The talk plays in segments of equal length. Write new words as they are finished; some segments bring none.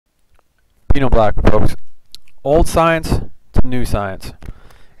Beanoblack, folks. Old science to new science.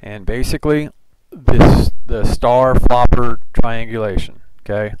 And basically, the star flopper triangulation.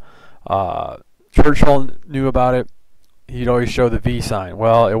 Okay, Churchill knew about it. He'd always show the V sign.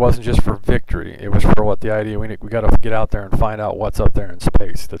 Well, it wasn't just for victory. It was for what the idea we got to get out there and find out what's up there in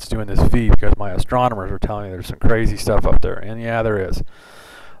space that's doing this V, because my astronomers are telling me there's some crazy stuff up there, and yeah, there is.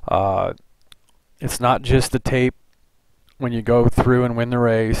 It's not just the tape when you go through and win the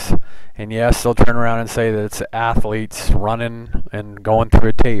race, and yes, they'll turn around and say that it's athletes running and going through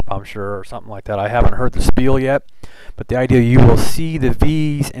a tape, I'm sure, or something like that. I haven't heard the spiel yet, but the idea you will see the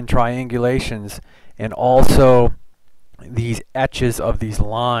V's and triangulations, and also these etches of these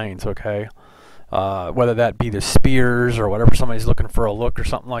lines, okay? Whether that be the spears or whatever, somebody's looking for a look or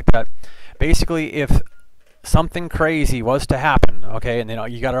something like that. Basically, if something crazy was to happen, okay, and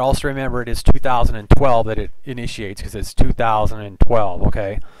then you got to also remember it is 2012 that it initiates, because it's 2012,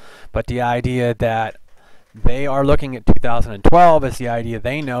 okay? But the idea that they are looking at 2012 is the idea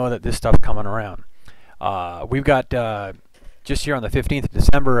they know that this stuff coming around. We've got just here on the 15th of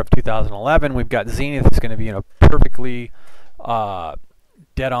December of 2011, we've got Zenith is going to be in a perfectly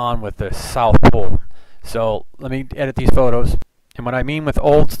dead on with the South Pole. So let me edit these photos. And what I mean with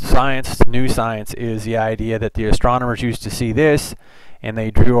old science to new science is the idea that the astronomers used to see this, and they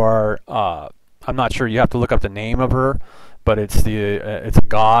drew our, I'm not sure, you have to look up the name of her, but it's it's a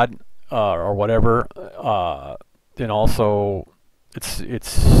god or whatever, and also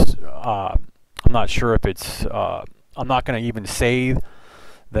I'm not sure if it's, I'm not going to even say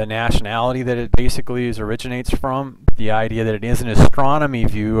the nationality that it basically originates from. The idea that it is an astronomy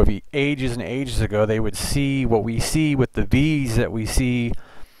view of ages and ages ago, they would see what we see with the V's that we see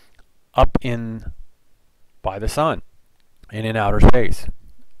up in by the sun and in outer space.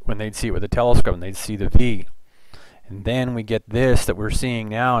 When they'd see it with a telescope, and they'd see the V. And then we get this that we're seeing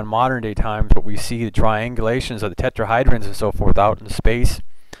now in modern day times, but we see the triangulations of the tetrahedrons and so forth out in space.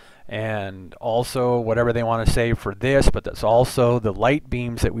 And also whatever they want to say for this, but that's also the light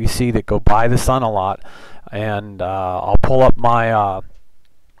beams that we see that go by the sun a lot. And I'll pull up my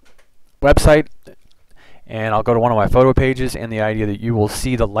website, and I'll go to one of my photo pages, and the idea that you will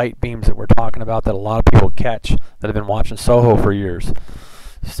see the light beams that we're talking about that a lot of people catch that have been watching Soho for years.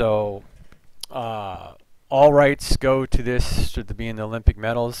 So all rights go to this, to being the Olympic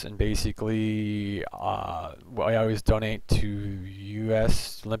medals, and basically I always donate to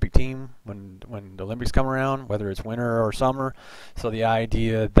U.S. Olympic team when the Olympics come around, whether it's winter or summer. So the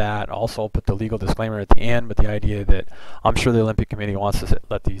idea that, also I'll put the legal disclaimer at the end, but the idea that I'm sure the Olympic Committee wants to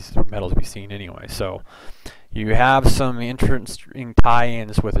let these medals be seen anyway. So you have some interesting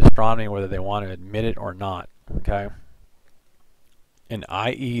tie-ins with astronomy, whether they want to admit it or not, okay? And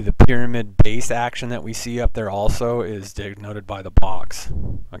i.e. the pyramid base action that we see up there also is denoted by the box,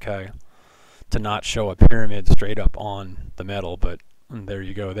 okay? To not show a pyramid straight up on the metal, but there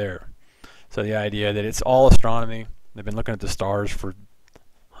you go there. So the idea that it's all astronomy. They've been looking at the stars for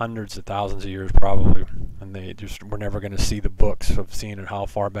hundreds of thousands of years probably, and we're never going to see the books of seeing how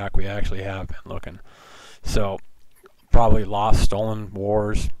far back we actually have been looking. So probably lost, stolen,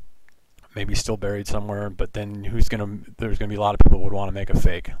 wars, maybe still buried somewhere, but then there's going to be a lot of people who would want to make a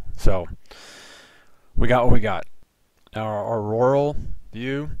fake. So we got what we got. Now our auroral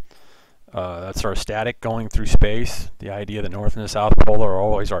view, that's our static going through space. The idea that North and the South Pole are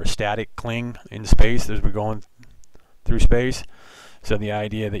always our static cling in space as we're going through space. So the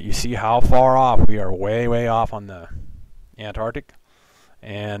idea that you see how far off we are, way, way off on the Antarctic.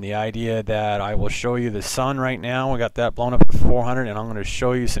 And the idea that I will show you the sun right now. We got that blown up at 400, and I'm going to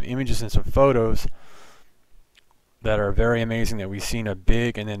show you some images and some photos that are very amazing that we've seen a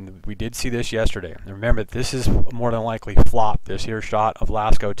big, and then we did see this yesterday. And remember, this is more than likely flop. This here shot of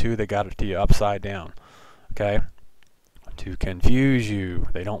LASCO 2, they got it to you upside down, okay? To confuse you.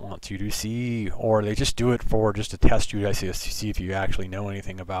 They don't want you to see, or they just do it just to test you, to see if you actually know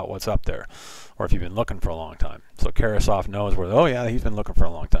anything about what's up there, or if you've been looking for a long time. So Karasov knows where, oh yeah, he's been looking for a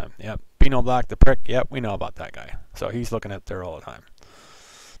long time. Yep, Beanoblack the prick, yep, we know about that guy. So he's looking at there all the time.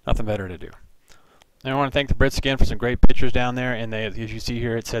 Nothing better to do. And I want to thank the Brits again for some great pictures down there, and as you see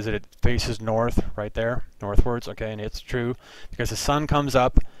here, it says that it faces north, right there, northwards, okay, and it's true, because the sun comes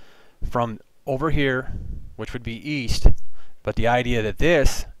up from over here, which would be east, but the idea that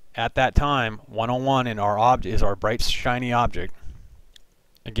this, at that time, 101 in our object is our bright, shiny object.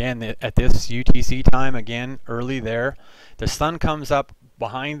 Again, at this UTC time, again, early there, the sun comes up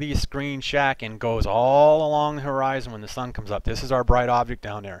behind the screen shack and goes all along the horizon when the sun comes up. This is our bright object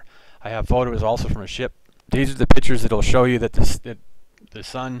down there. I have photos also from a ship. These are the pictures that will show you that the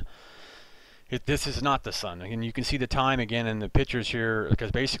sun This is not the sun. And you can see the time again in the pictures here,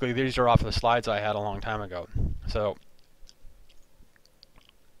 because basically these are off of the slides I had a long time ago. So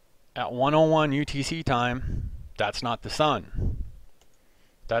at 1:01 UTC time, that's not the sun.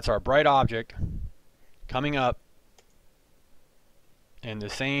 That's our bright object coming up in the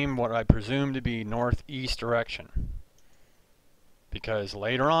same, what I presume to be northeast direction. Because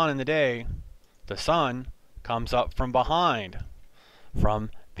later on in the day, the sun comes up from behind,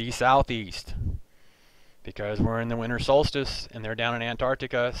 from the southeast. Because we're in the winter solstice and they're down in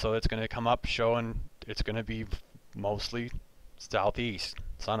Antarctica, so it's going to come up showing it's going to be mostly southeast.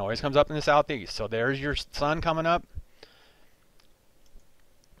 Sun always comes up in the southeast. So there's your sun coming up.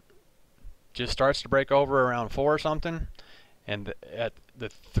 Just starts to break over around 4 or something. And at the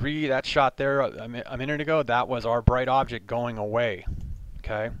 3, that shot there a minute ago, that was our bright object going away.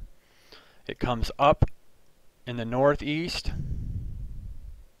 Okay? It comes up in the northeast,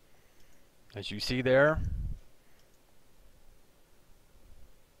 as you see there.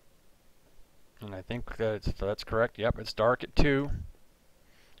 And I think that's correct. Yep, it's dark at 2.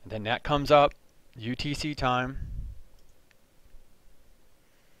 And then that comes up, UTC time.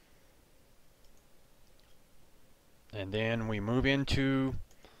 And then we move into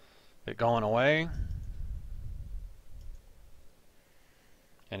it going away.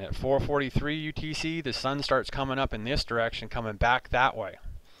 And at 4:43 UTC, the sun starts coming up in this direction, coming back that way.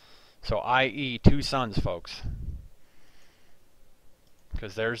 So i.e. 2 suns, folks.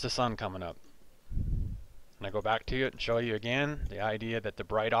 Because there's the sun coming up. And I go back to it and show you again the idea that the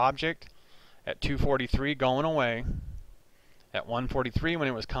bright object at 2:43 going away, at 1:43 when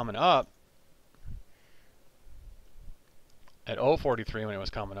it was coming up, at 0:43 when it was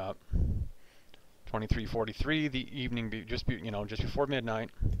coming up, 23:43 the evening, just before midnight,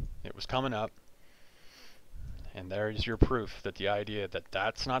 it was coming up. And there's your proof that the idea that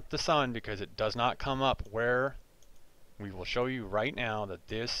that's not the sun, because it does not come up where we will show you right now that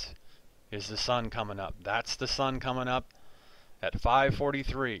this is the sun coming up. That's the sun coming up at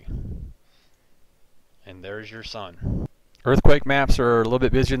 5:43. And there's your sun. Earthquake maps are a little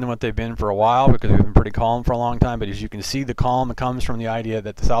bit busier than what they've been for a while, because we've been pretty calm for a long time. But as you can see, the calm comes from the idea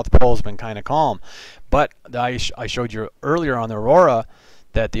that the South Pole has been kind of calm. But I showed you earlier on the aurora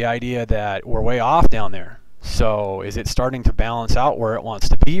that the idea that we're way off down there. So is it starting to balance out where it wants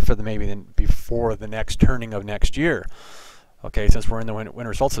to be for before the next turning of next year? Okay, since we're in the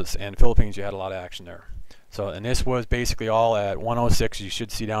winter solstice, and Philippines, you had a lot of action there. So, and this was basically all at 1:06. You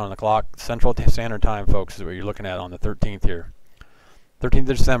should see down on the clock, Central Standard Time, folks, is what you're looking at on the 13th here. 13th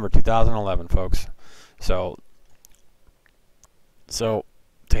of December, 2011, folks. So to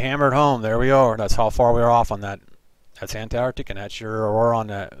hammer it home, there we are. That's how far we are off on that. That's Antarctica, and that's your aurora on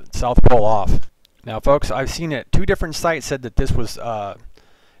the South Pole off. Now, folks, I've seen it. 2 different sites said that this was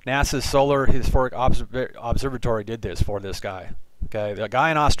NASA's Solar Historic Observatory did this for this guy. Okay, the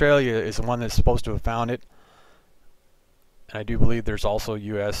guy in Australia is the one that's supposed to have found it. And I do believe there's also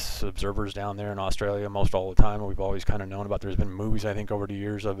U.S. observers down there in Australia most all the time. We've always kind of known about. There's been movies, I think, over the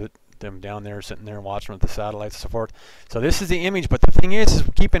years of it, them down there sitting there and watching with the satellites and so forth. So this is the image. But the thing is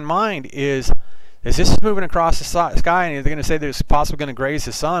keep in mind is this is moving across the sky, and they're going to say there's possibly going to graze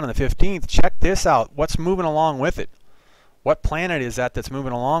the sun on the 15th. Check this out. What's moving along with it? What planet is that that's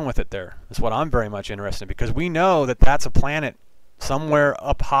moving along with it there? That's what I'm very much interested in, because we know that that's a planet somewhere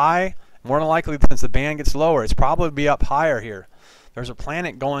up high. More than likely, since the band gets lower, it's probably be up higher here. There's a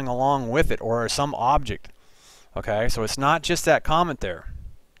planet going along with it, or some object. Okay, so it's not just that comet there.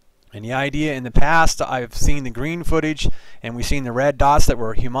 And the idea in the past, I've seen the green footage, and we've seen the red dots that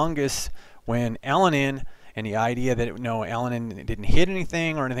were humongous when Elenin, and the idea that Elenin didn't hit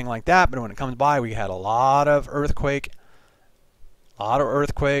anything or anything like that, but when it comes by, we had a lot of earthquake,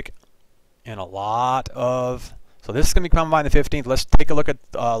 and a lot of. So this is going to be coming by on the 15th. Let's take a look at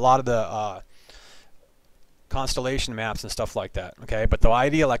a lot of the constellation maps and stuff like that. Okay, but the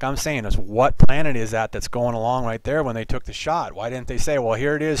idea, like I'm saying, is what planet is that's going along right there when they took the shot? Why didn't they say, well,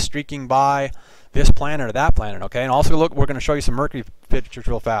 here it is streaking by this planet or that planet? Okay, and also look, we're going to show you some Mercury pictures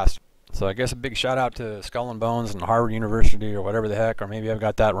real fast. So I guess a big shout out to Skull and Bones and Harvard University or whatever the heck, or maybe I've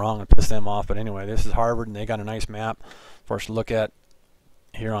got that wrong and pissed them off. But anyway, this is Harvard, and they got a nice map for us to look at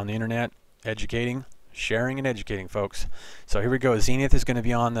here on the internet, educating. Sharing and educating, folks. So here we go. Zenith is going to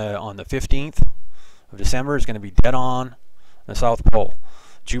be on the 15th of December. It's going to be dead on the South Pole.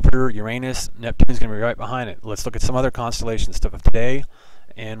 Jupiter, Uranus, Neptune is going to be right behind it. Let's look at some other constellation stuff of today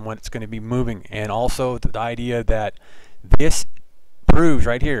and when it's going to be moving. And also the idea that this proves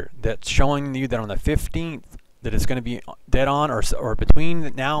right here, that's showing you that on the 15th that it's going to be dead on, or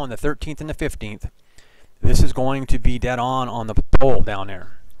between now and the 13th and the 15th, this is going to be dead on the pole down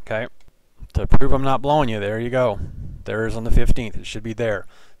there. Okay. To prove I'm not blowing you, there you go. There's on the 15th. It should be there.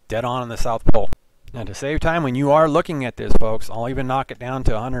 Dead on the South Pole. Now to save time when you are looking at this, folks, I'll even knock it down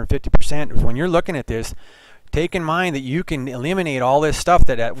to 150%. When you're looking at this, take in mind that you can eliminate all this stuff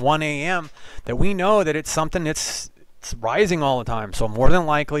that at 1 a.m. that we know that it's something that's rising all the time. So more than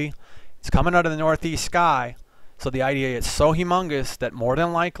likely, it's coming out of the northeast sky. So the idea is so humongous that more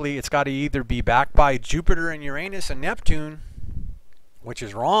than likely it's got to either be back by Jupiter and Uranus and Neptune, which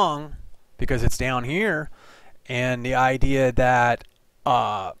is wrong because it's down here, and the idea that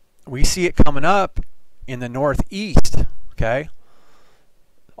we see it coming up in the northeast, okay?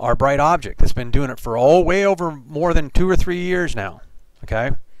 Our bright object has been doing it for way over more than 2 or 3 years now,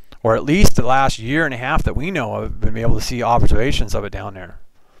 okay? Or at least the last year and a half that we know of, been able to see observations of it down there.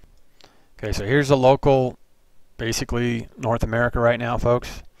 Okay, so here's the local, basically North America right now,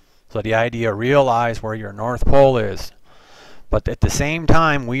 folks. So the idea, realize where your North Pole is. But at the same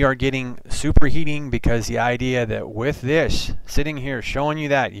time, we are getting superheating because the idea that with this, sitting here showing you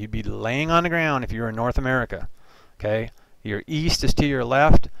that, you'd be laying on the ground if you're in North America, okay? Your east is to your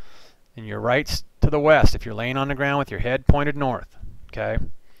left, and your right's to the west if you're laying on the ground with your head pointed north, okay?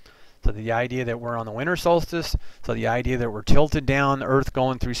 So the idea that we're on the winter solstice, so the idea that we're tilted down, the Earth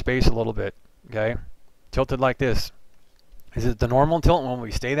going through space a little bit, okay? Tilted like this. Is it the normal tilt when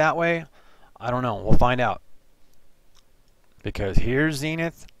we stay that way? I don't know. We'll find out. Because here's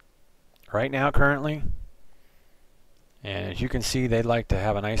zenith right now currently. And as you can see, they'd like to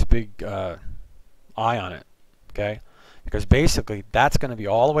have a nice big eye on it, okay? Because basically, that's going to be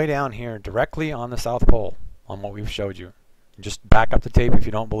all the way down here directly on the South Pole on what we've showed you. Just back up the tape if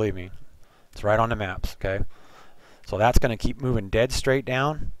you don't believe me. It's right on the maps, okay? So that's going to keep moving dead straight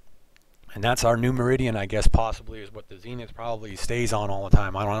down. And that's our new meridian, I guess, possibly is what the zenith probably stays on all the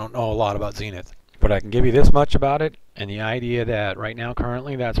time. I don't know a lot about zenith. But I can give you this much about it, and the idea that right now,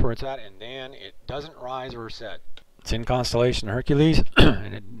 currently, that's where it's at, and then it doesn't rise or set. It's in constellation Hercules,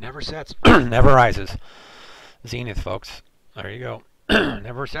 and it never sets, never rises. Zenith, folks. There you go.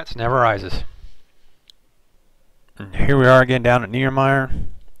 Never sets, never rises. And here we are again down at Niemeyer,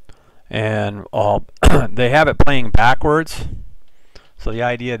 and they have it playing backwards. So the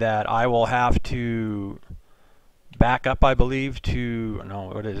idea that I will have to back up, I believe, to,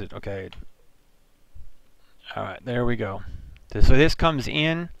 no, what is it? Okay. All right, there we go. So this comes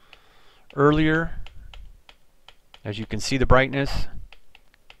in earlier. As you can see the brightness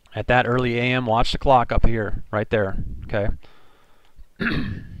at that early AM. Watch the clock up here, right there. Okay.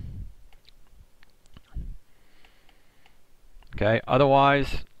 Okay.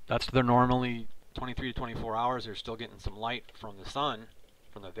 Otherwise, that's their normally 23 to 24 hours. They're still getting some light from the sun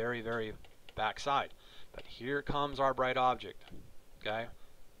from the very, very back side. But here comes our bright object. Okay.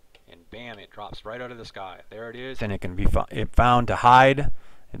 And bam, it drops right out of the sky. There it is, and it can be found to hide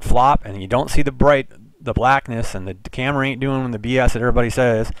and flop, and you don't see the blackness, and the camera ain't doing the BS that everybody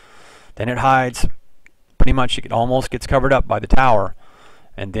says. Then it hides. Pretty much it almost gets covered up by the tower.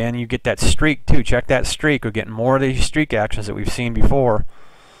 And then you get that streak too. Check that streak. We're getting more of these streak actions that we've seen before.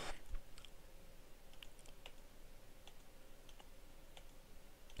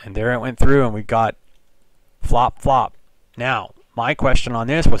 And there it went through, and we got flop, flop. Now, my question on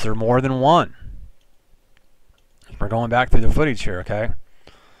this, was there more than one? We're going back through the footage here, okay?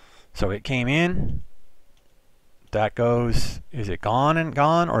 So it came in. That goes, is it gone and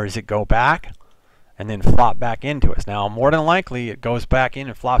gone, or does it go back and then flop back into us? Now, more than likely, it goes back in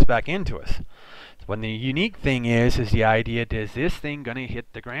and flops back into us. When the unique thing is the idea, is this thing going to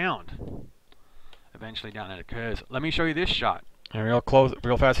hit the ground eventually down there? Because let me show you this shot. And real close,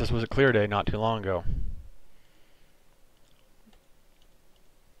 real fast, this was a clear day not too long ago.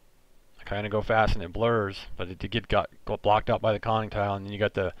 Kind of go fast and it blurs, but it got blocked out by the conning tile, and then you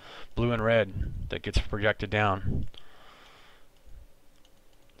got the blue and red that gets projected down.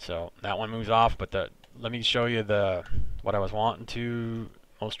 So that one moves off, but let me show you what I was wanting to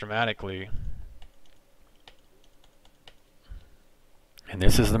most dramatically. And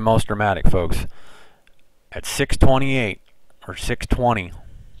this is the most dramatic, folks. At 6:28 or 6:20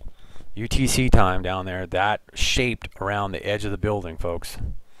 UTC time down there, that shaped around the edge of the building, folks.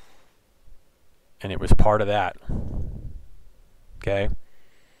 And it was part of that. Okay?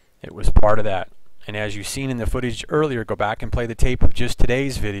 It was part of that. And as you've seen in the footage earlier, go back and play the tape of just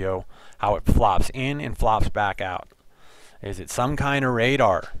today's video, how it flops in and flops back out. Is it some kind of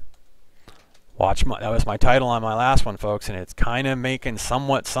radar? That was my title on my last one, folks, and it's kind of making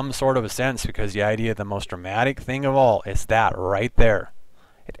some sort of a sense, because the idea, the most dramatic thing of all, is that right there.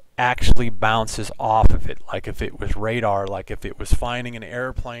 It actually bounces off of it, like if it was radar, like if it was finding an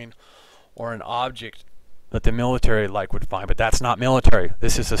airplane or an object that the military would find. But that's not military.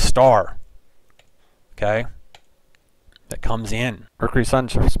 This is a star. okay, that comes in. Mercury, Sun,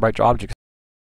 surface of bright objects.